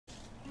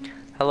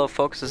Hello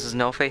folks, this is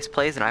No Face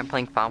Plays and I'm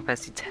playing Final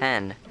Fantasy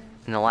X.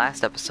 In the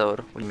last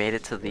episode, we made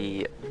it to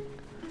the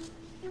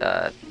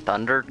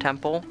Thunder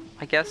Temple,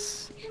 I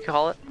guess you could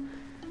call it.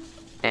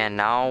 And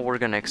now we're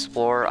gonna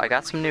explore. I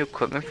got some new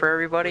equipment for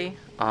everybody.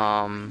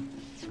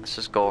 Let's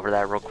just go over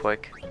that real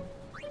quick.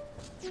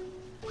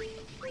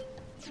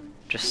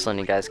 Just so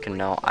you guys can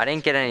know. I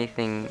didn't get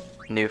anything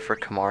new for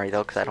Kamari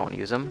though, because I don't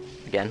use them,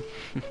 again.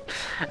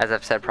 As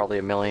I've said probably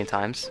a million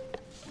times.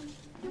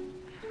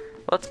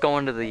 Let's go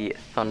into the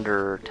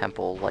Thunder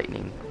Temple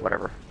Lightning,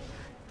 whatever.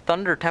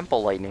 Thunder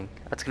Temple Lightning.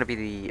 That's gonna be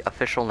the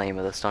official name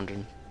of this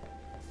dungeon.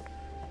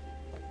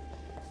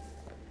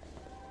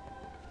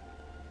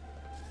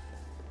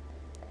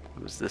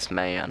 Who's this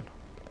man?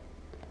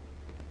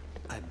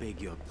 I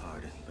beg your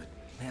pardon, but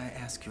may I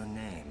ask your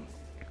name?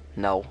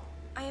 No.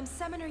 I am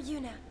Summoner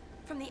Yuna,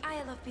 from the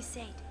Isle of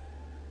Besaid.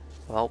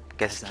 Well,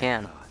 guess As you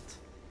can. I thought.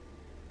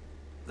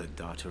 The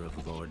daughter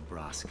of Lord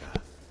Braska.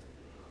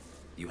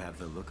 You have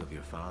the look of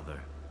your father.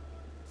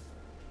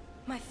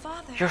 My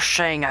father... You're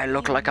saying I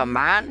look like a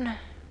man?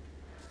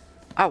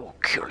 I will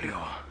kill you.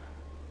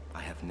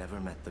 I have never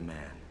met the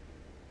man.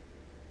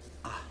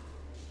 Ah,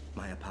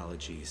 my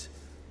apologies.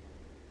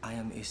 I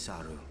am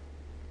Isaru.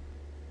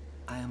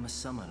 I am a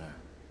summoner,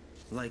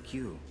 like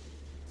you.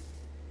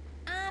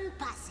 I'm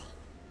Djose.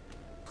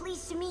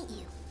 Pleased to meet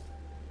you.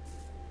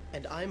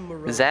 And I'm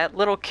Marone. Is that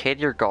little kid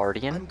your I'm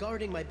guardian?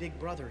 guarding my big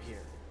brother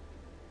here.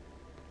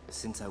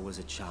 Since I was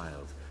a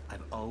child,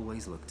 I've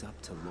always looked up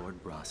to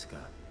Lord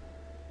Braska.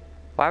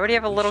 Why would you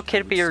have a I little wished I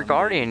kid would be your someday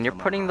guardian? You're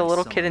become a putting the high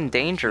little kid in summoner like he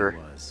danger.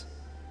 was.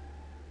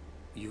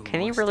 You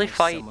Can he must really have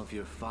fight? some of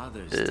your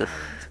father's Ugh.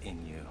 talent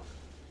in you.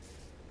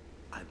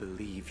 I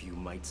believe you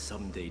might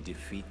someday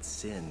defeat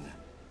sin.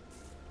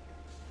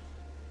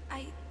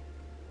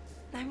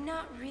 I'm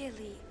not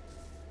really.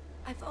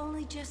 I've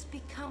only just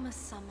become a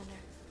summoner.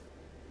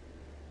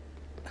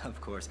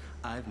 Of course,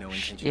 I've no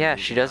intention. Yeah, of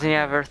she losing doesn't even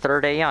have either. her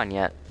third Aeon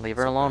yet. Leave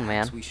her So alone,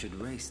 man. perhaps we should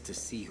race to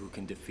see who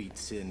can defeat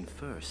sin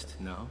first,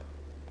 no?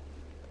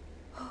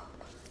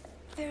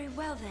 Very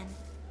well then.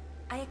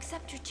 I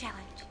accept your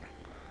challenge.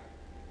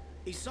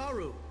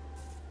 Isaru!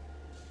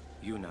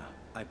 Yuna,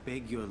 I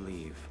beg your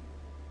leave.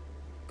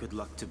 Good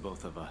luck to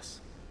both of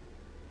us.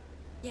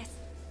 Yes.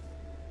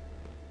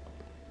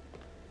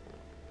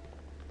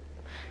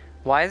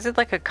 Why is it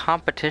like a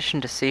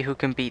competition to see who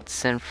can beat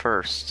Sin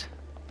first?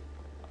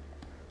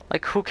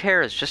 Like, who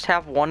cares? Just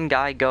have one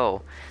guy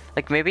go.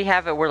 Like, maybe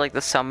have it where, like, the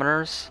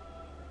summoners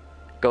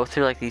go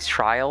through, like, these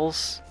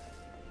trials.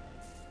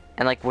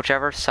 And, like,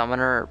 whichever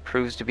summoner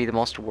proves to be the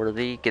most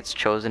worthy gets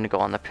chosen to go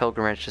on the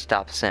pilgrimage to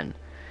stop Sin.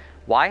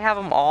 Why have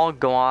them all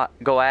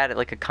go at it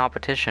like a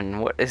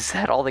competition? What is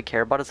that all they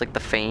care about? Is like the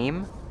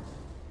fame?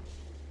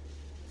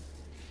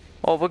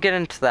 Well, we'll get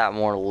into that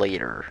more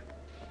later.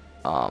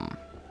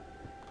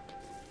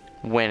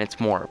 When it's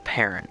more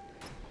apparent.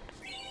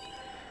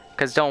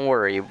 Because don't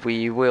worry,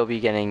 we will be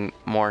getting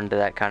more into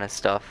that kind of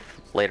stuff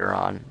later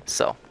on.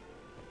 So,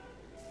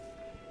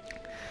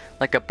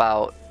 like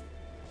about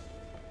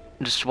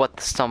just what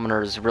the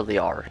summoners really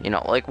are, you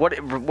know, like what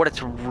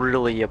it's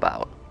really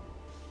about.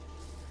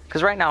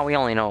 Because right now we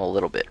only know a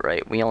little bit,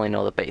 right? We only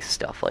know the base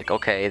stuff. Like,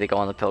 okay, they go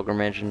on the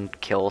pilgrimage and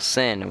kill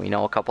Sin. And we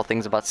know a couple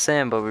things about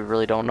Sin, but we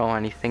really don't know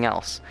anything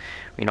else.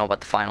 We know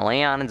about the final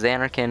Aeon and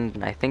Xanarkin,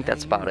 and I think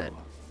that's about it.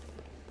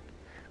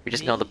 We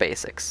just know the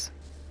basics.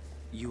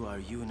 You are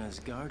Yuna's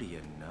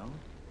guardian, no?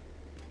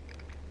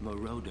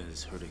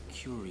 Moroda's heard a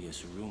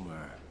curious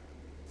rumor.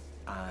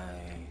 I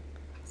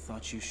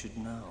thought you should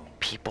know.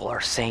 People are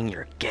saying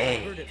you're I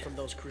gay. heard it from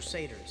those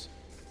crusaders.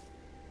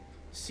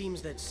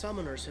 Seems that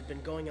summoners have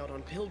been going out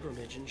on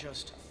pilgrimage and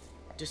just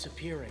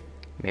disappearing.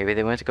 Maybe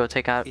they went to go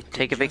take a It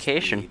could just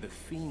vacation. be the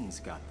fiends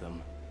got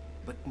them,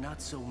 but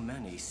not so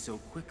many so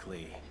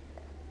quickly.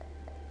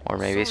 Or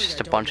maybe it's Sorry just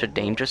I a don't bunch know of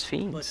dangerous more,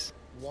 fiends.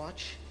 But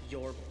watch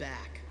your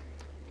back.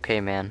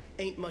 Okay, man.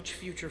 Ain't much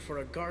future for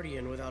a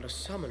guardian without a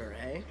summoner,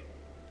 eh?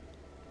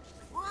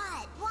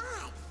 What?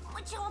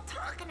 What y'all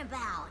talking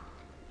about?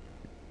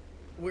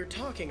 We're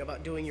talking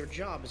about doing your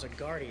job as a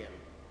guardian.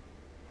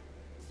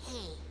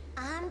 Hey,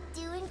 I'm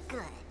doing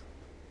good.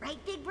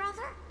 Right, big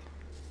brother?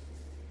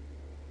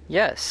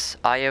 Yes,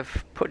 I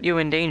have put you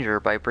in danger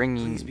by Please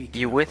bringing be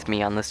you with careful.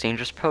 me on this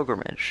dangerous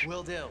pilgrimage.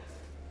 Will do.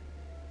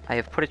 I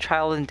have put a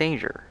child in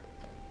danger.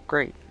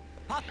 Great.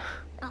 Oh,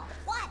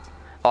 what?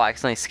 Oh, I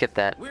accidentally skipped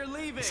that. We're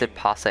leaving. I said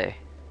passe.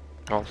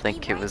 I don't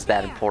think it was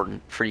that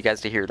important for you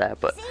guys to hear that,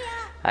 but See ya.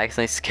 I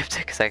accidentally skipped it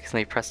because I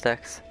accidentally pressed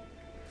X.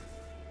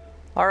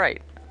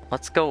 Alright,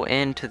 let's go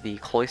into the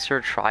Cloister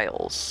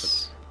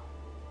Trials.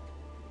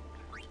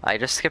 I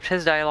just skipped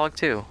his dialogue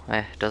too.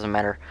 It doesn't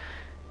matter.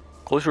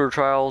 Cloister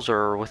Trials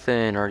are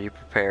within, are you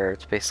prepared?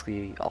 It's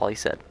basically all he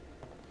said.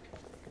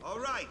 All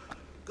right,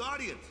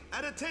 Guardians,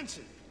 at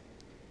attention.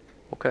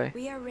 Okay,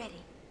 We are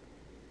ready.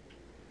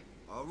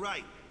 All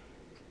right,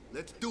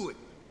 let's do it.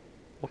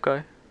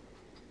 okay.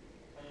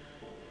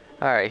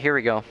 Alright, here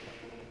we go.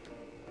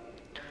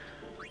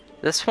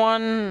 This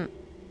one,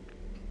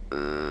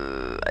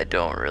 I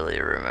don't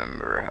really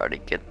remember how to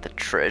get the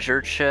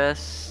treasure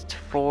chest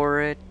for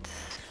it.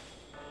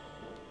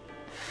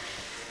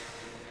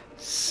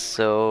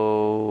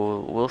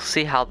 So we'll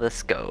see how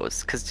this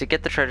goes. Because to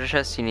get the treasure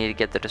chest, you need to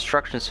get the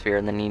destruction sphere,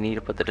 and then you need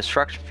to put the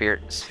destruction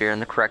sphere in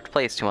the correct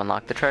place to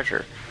unlock the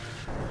treasure.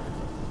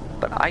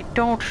 But I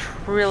don't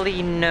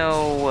really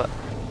know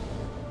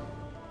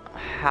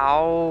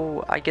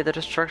how I get the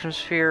destruction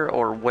sphere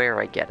or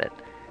where I get it.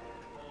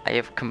 I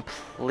have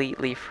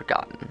completely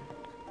forgotten.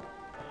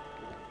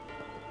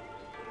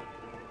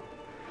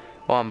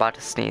 Oh, I'm about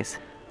to sneeze.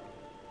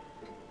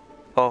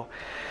 Oh.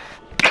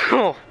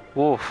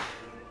 Oof.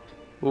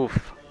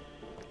 Oof.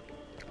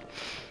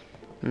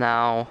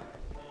 Now,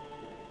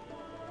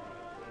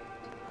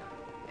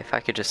 if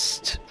I could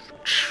just...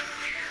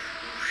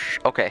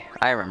 Okay,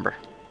 I remember.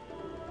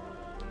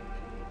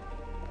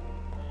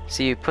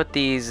 So you put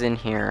these in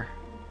here,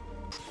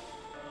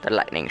 the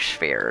lightning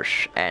spheres,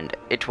 and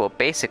it will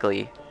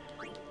basically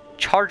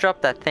charge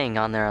up that thing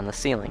on there on the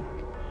ceiling.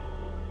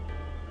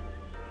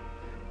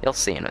 You'll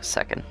see in a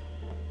second.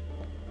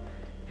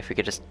 If we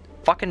could just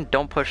fucking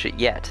don't push it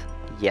yet.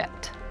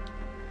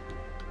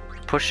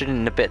 Push it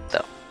in a bit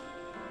though.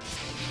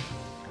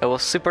 It will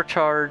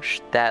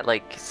supercharge that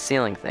like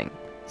ceiling thing.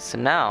 So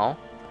now,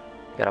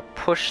 you gotta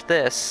push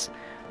this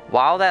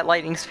while that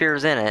lightning sphere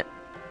is in it.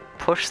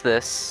 Push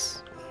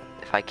this,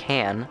 if I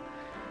can.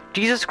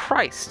 Jesus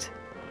Christ!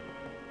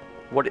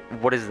 What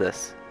is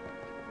this?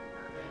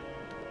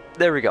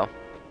 There we go.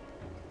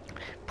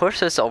 Push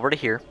this over to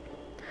here,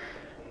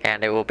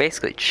 and it will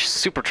basically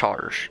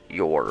supercharge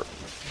your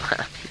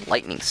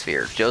lightning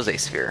sphere, Djose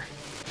sphere.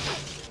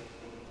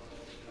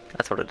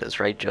 That's what it is,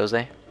 right,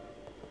 Djose?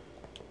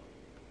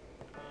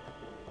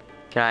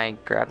 Can I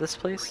grab this,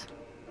 please?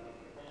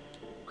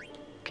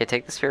 Okay,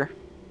 take the sphere.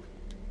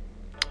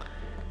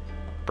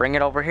 Bring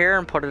it over here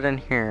and put it in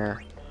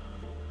here.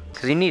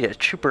 Because you need a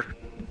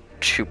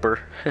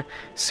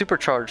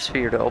supercharged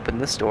sphere to open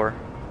this door.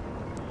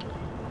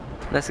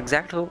 And that's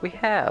exactly what we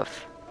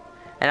have.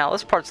 And now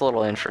this part's a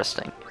little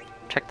interesting.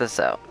 Check this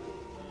out.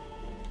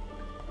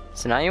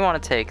 So now you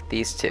want to take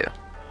these two.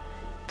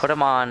 Put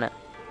them on...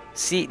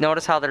 See,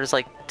 notice how there's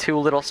like two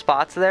little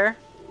spots there?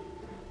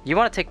 You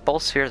want to take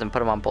both spheres and put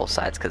them on both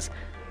sides, because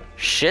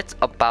shit's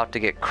about to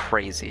get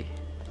crazy.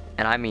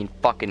 And I mean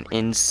fucking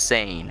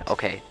insane.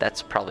 Okay,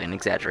 that's probably an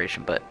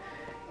exaggeration, but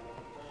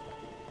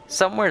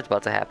something weird's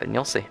about to happen.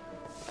 You'll see.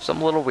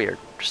 Something a little weird.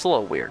 Just a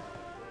little weird.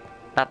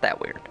 Not that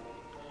weird.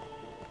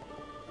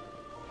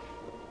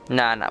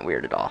 Nah, not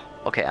weird at all.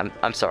 Okay,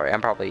 I'm sorry.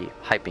 I'm probably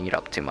hyping it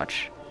up too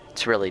much.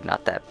 It's really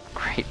not that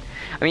great.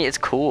 I mean, it's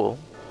cool.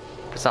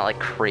 It's not like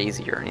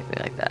crazy or anything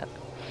like that.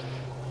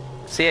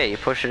 So yeah, you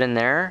push it in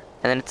there,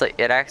 and then it's like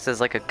it acts as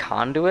like a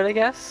conduit, I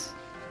guess.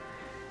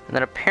 And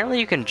then apparently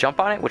you can jump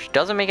on it, which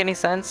doesn't make any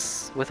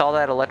sense with all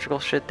that electrical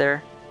shit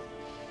there.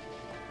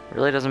 It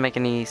really doesn't make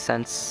any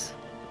sense.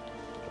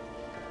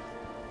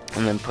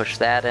 And then push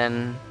that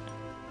in.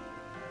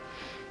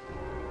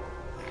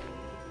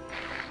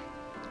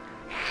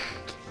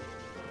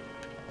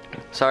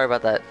 Sorry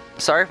about that.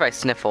 Sorry if I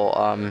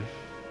sniffle.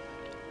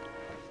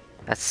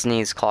 That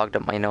sneeze clogged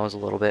up my nose a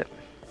little bit.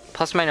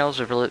 Plus my nose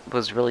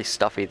was really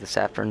stuffy this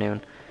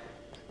afternoon.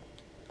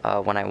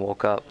 When I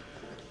woke up.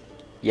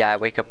 Yeah, I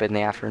wake up in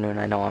the afternoon.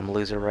 I know I'm a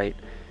loser, right?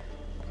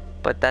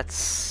 But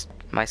that's...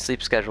 my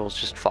sleep schedule is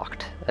just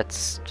fucked.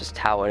 That's just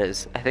how it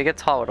is. I think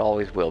it's how it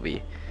always will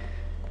be.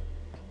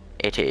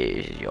 It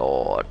is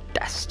your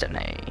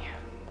destiny.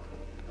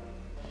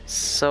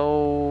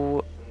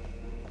 So...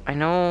 I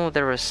know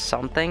there was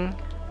something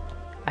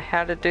I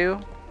had to do.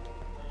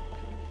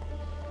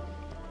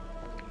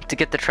 To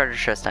get the treasure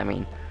chest, I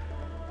mean.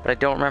 But I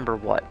don't remember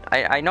what.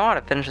 I know how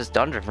to finish this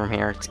dungeon from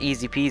here. It's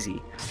easy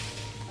peasy.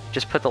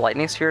 Just put the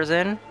lightning spheres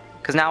in.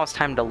 Because now it's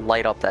time to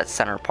light up that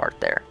center part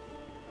there.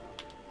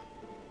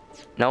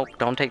 Nope,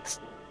 don't take...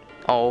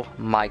 Oh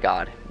my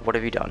god. What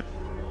have you done?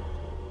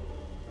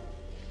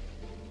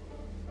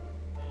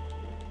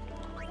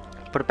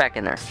 Put it back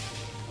in there.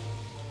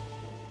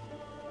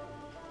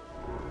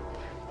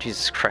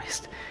 Jesus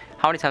Christ.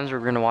 How many times are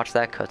we going to watch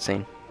that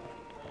cutscene?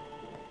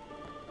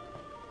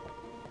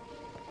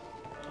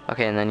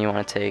 Okay, and then you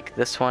want to take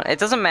this one. It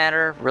doesn't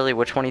matter really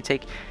which one you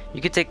take.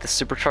 You could take the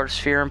supercharged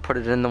sphere and put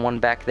it in the one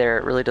back there.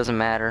 It really doesn't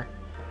matter.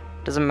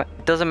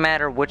 Doesn't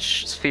matter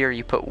which sphere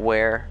you put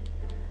where.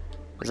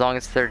 As long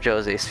as they're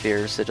Djose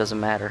spheres, it doesn't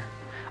matter.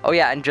 Oh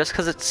yeah, and just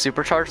because it's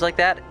supercharged like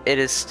that, it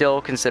is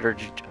still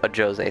considered a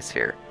Djose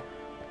sphere.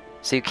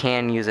 So you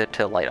can use it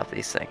to light up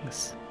these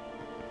things.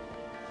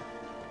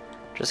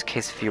 Just in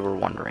case if you were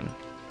wondering.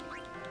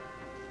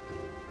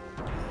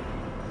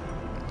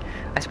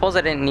 I suppose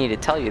I didn't need to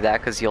tell you that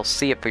because you'll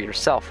see it for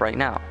yourself right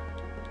now.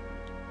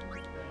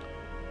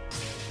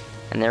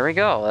 And there we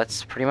go.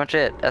 That's pretty much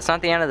it. That's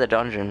not the end of the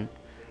dungeon.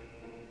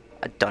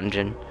 A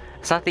dungeon.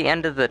 It's not the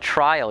end of the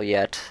trial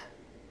yet.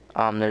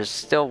 There's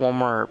still one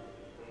more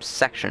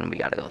section we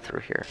gotta go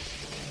through here.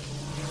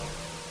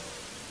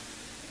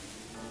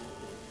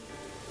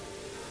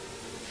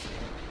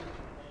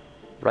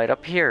 right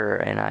up here,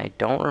 and I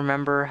don't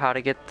remember how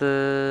to get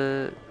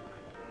the...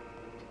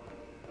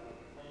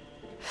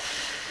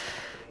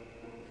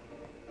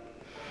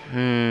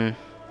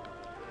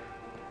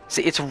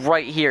 See, it's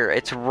right here.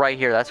 It's right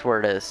here. That's where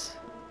it is.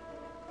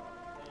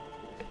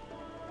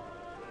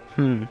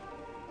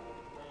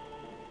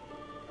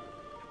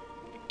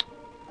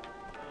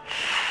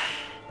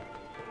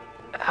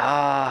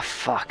 Ah,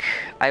 fuck.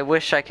 I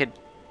wish I could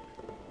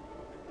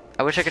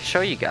show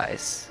you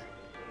guys.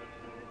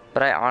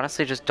 But I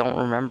honestly just don't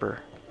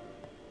remember.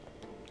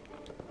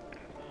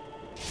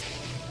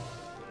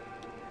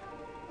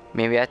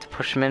 Maybe I have to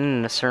push them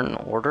in a certain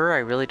order? I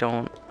really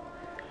don't.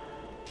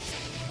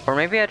 Or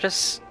maybe I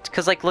just...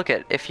 Because, like, look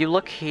at... If you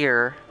look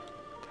here,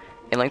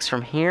 it links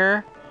from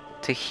here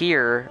to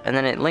here, and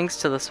then it links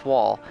to this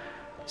wall.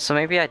 So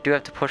maybe I do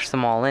have to push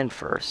them all in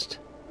first.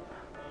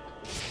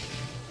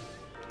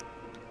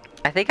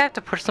 I think I have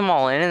to push them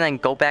all in and then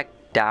go back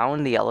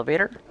down the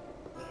elevator.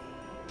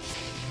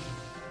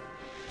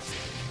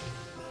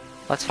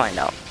 Let's find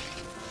out.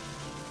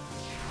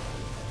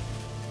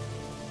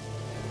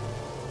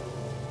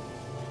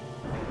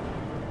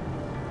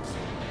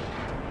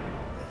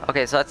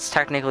 Okay, so that's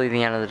technically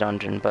the end of the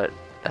dungeon, but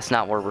that's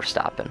not where we're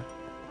stopping.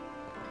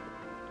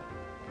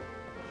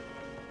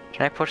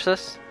 Can I push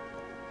this?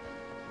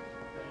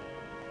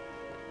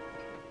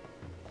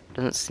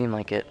 Doesn't seem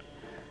like it.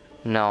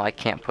 No, I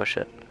can't push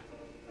it.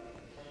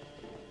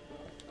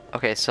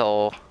 Okay,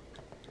 so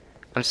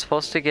I'm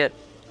supposed to get...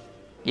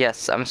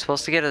 Yes, I'm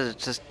supposed to get a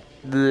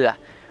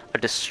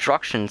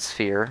destruction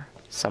sphere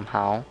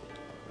somehow.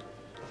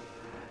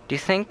 Do you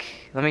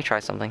think... Let me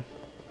try something.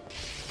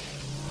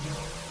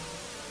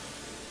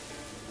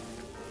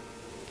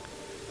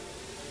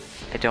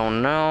 I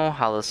don't know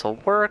how this will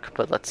work,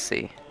 but let's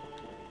see.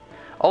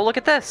 Oh, look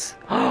at this!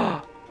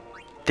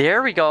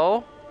 There we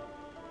go!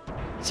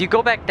 So you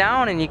go back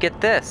down and you get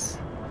this.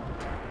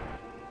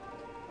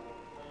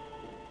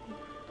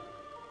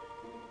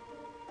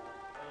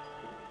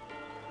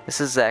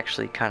 This is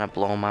actually kind of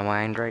blowing my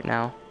mind right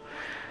now.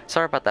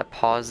 Sorry about that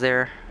pause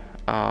there.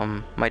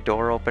 My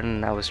door opened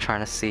and I was trying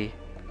to see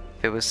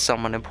if it was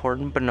someone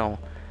important, but no.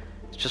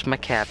 It's just my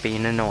cat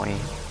being annoying.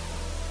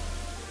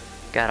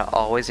 Gotta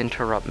always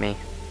interrupt me.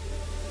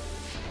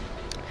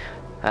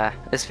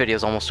 This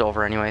video's almost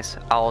over anyways.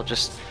 I'll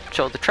just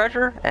show the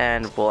treasure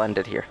and we'll end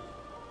it here.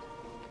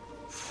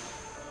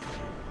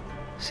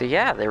 So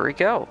yeah, there we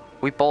go.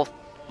 We both,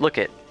 look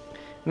at,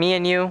 me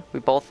and you, we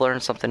both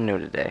learned something new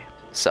today.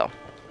 So.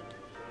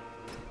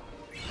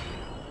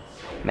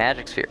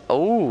 Magic sphere.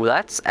 Oh,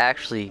 that's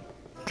actually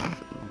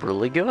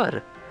really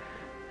good.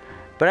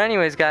 But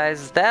anyways,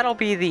 guys, that'll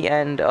be the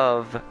end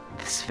of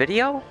this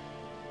video.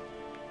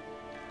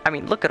 I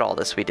mean, look at all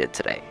this we did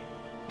today.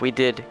 We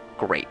did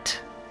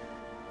great.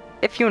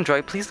 If you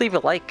enjoyed, please leave a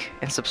like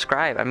and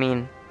subscribe. I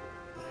mean,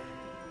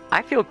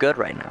 I feel good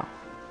right now.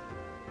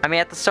 I mean,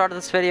 at the start of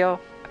this video,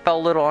 I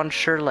felt a little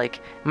unsure, like,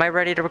 am I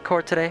ready to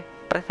record today?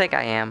 But I think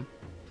I am.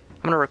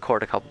 I'm gonna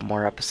record a couple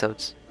more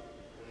episodes.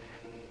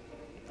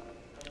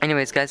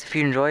 Anyways, guys, if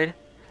you enjoyed,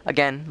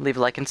 again, leave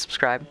a like and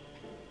subscribe.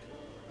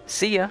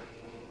 See ya!